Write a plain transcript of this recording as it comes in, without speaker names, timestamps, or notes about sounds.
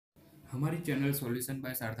हमारी channel solution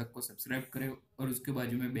bye सार्थक को सब्सक्राइब करें और उसके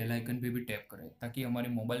बाजू में बेल आइकन पे भी टैप करें ताकि हमारे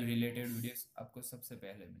मोबाइल रिलेटेड वीडियोस आपको सबसे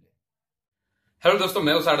पहले मिले। हेलो दोस्तों,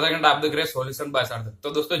 मैं हूं सार्थक एंड आप देख रहे हैं सॉल्यूशन बाय सार्थक। तो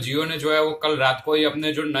दोस्तों, जियो ने जो है वो कल रात को ही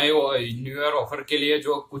अपने जो नए न्यू ईयर ऑफर के लिए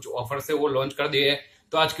जो कुछ ऑफर है वो लॉन्च कर दिए है।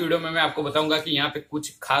 तो आज की वीडियो में मैं आपको बताऊंगा कि यहाँ पे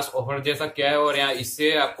कुछ खास ऑफर जैसा क्या है और यहाँ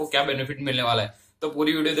इससे आपको क्या बेनिफिट मिलने वाला है। तो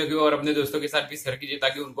पूरी वीडियो देखिए और अपने दोस्तों के साथ भी शेयर कीजिए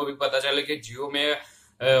ताकि उनको भी पता चले कि जियो में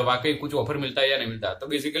वाकई कुछ ऑफर मिलता है या नहीं मिलता। तो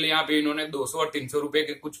बेसिकली यहाँ पे इन्होंने 200 और 300 रुपए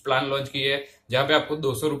के कुछ प्लान लॉन्च किए हैं, जहाँ पे आपको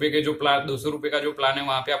 200 रुपए के जो प्लान 200 रुपए का जो प्लान है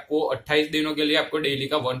वहां पे आपको 28 दिनों के लिए आपको डेली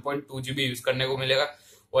का 1.2 GB यूज करने को मिलेगा।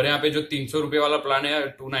 और यहाँ पे जो 300 रुपए वाला प्लान है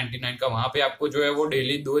 299 का, वहां पे आपको जो है वो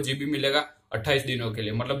डेली 2 GB मिलेगा 28 दिनों के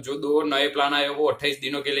लिए। मतलब जो दो नए प्लान आए वो 28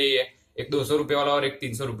 दिनों के लिए ही है, एक 200 रुपए वाला और एक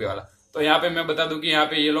 300 रुपए वाला। तो यहाँ पे मैं बता दूं कि यहाँ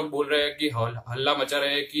पे ये लोग बोल रहे हैं कि हल्ला मचा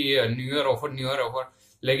रहे हैं कि new year offer new year offer,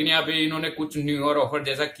 लेकिन यहाँ पे इन्होंने कुछ न्यू ईयर ऑफर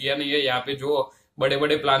जैसा किया नहीं है। यहाँ पे जो बड़े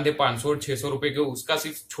बड़े प्लान थे 500 और 600 रुपए के, उसका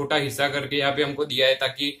सिर्फ छोटा हिस्सा करके यहाँ पे हमको दिया है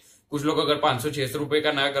ताकि कुछ लोग अगर 500-600 रुपए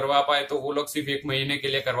का नया करवा पाए तो वो लोग सिर्फ एक महीने के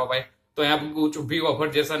लिए करवा पाए। तो यहाँ पे कुछ भी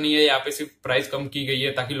ऑफर जैसा नहीं है, यहाँ पे सिर्फ प्राइस कम की गई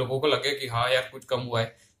है ताकि लोगों को लगे कि हाँ यार कुछ कम हुआ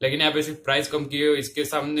है, लेकिन यहाँ पे सिर्फ प्राइस कम की है। इसके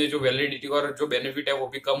सामने जो वैलिडिटी और जो बेनिफिट है वो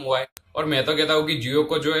भी कम हुआ है। और मैं तो कहता हूँ कि जियो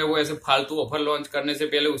को जो है वो ऐसे फालतू ऑफर लॉन्च करने से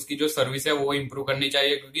पहले उसकी जो सर्विस है वो इम्प्रूव करनी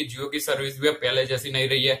चाहिए, क्योंकि जियो की सर्विस भी अब पहले जैसी नहीं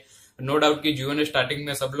रही है। नो डाउट कि जियो ने स्टार्टिंग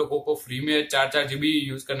में सब लोगों को फ्री में 4-4 GB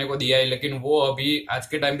यूज करने को दिया है, लेकिन वो अभी आज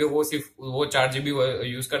के टाइम पे वो सिर्फ वो 4 GB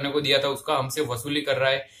यूज करने को दिया था, उसका हमसे वसूली कर रहा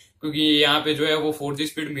है। क्योंकि यहाँ पे जो है वो 4G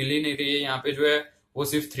स्पीड मिल ही नहीं रही है, यहाँ पे जो है वो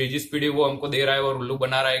सिर्फ 3G स्पीड ही वो हमको दे रहा है और उल्लू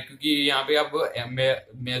बना रहा है। क्योंकि यहाँ पे अब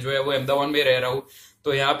मैं जो है वो अहमदाबाद में रह रहा हूँ,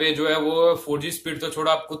 तो यहाँ पे जो है वो 4G स्पीड तो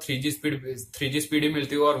छोड़ा, आपको 3G स्पीड ही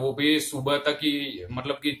मिलती है और वो भी सुबह तक ही,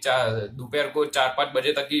 मतलब कि दोपहर को 4-5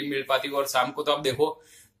 बजे तक ही मिल पाती है। और शाम को तो आप देखो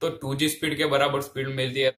तो 2G स्पीड के बराबर स्पीड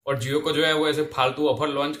मिलती है। और जियो को जो है वो ऐसे फालतू ऑफर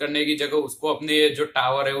लॉन्च करने की जगह उसको अपने जो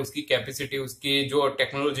टावर है उसकी कैपेसिटी, उसकी जो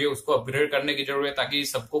टेक्नोलॉजी है उसको अपग्रेड करने की जरूरत है ताकि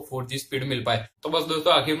सबको 4G स्पीड मिल पाए। तो बस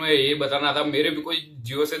दोस्तों, आखिर में यही बताना था। मेरे भी कोई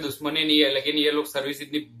जियो से दुश्मनी नहीं है, लेकिन ये लोग सर्विस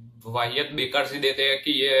इतनी वाहियत बेकार सी देते हैं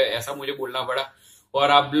कि ये ऐसा मुझे बोलना पड़ा।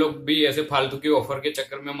 और आप लोग भी ऐसे फालतू के ऑफर के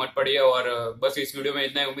चक्कर में मत पड़िए। और बस इस वीडियो में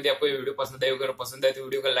इतना ही। उम्मीद है आपको ये वीडियो पसंद आई। अगर पसंद आए तो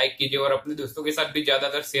वीडियो को लाइक कीजिए और अपने दोस्तों के साथ भी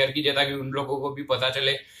ज्यादातर शेयर कीजिए ताकि उन लोगों को भी पता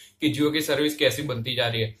चले कि जियो की सर्विस कैसी बनती जा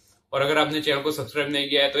रही है। और अगर आपने चैनल को सब्सक्राइब नहीं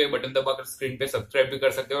किया है तो ये बटन दबाकर स्क्रीन पे सब्सक्राइब भी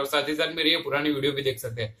कर सकते हैं और साथ ही साथ मेरी ये पुरानी वीडियो भी देख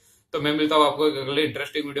सकते हैं। तो मैं मिलता हूँ आपको एक अगले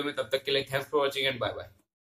इंटरेस्टिंग वीडियो में, तब तक के लिए thanks for watching and bye bye.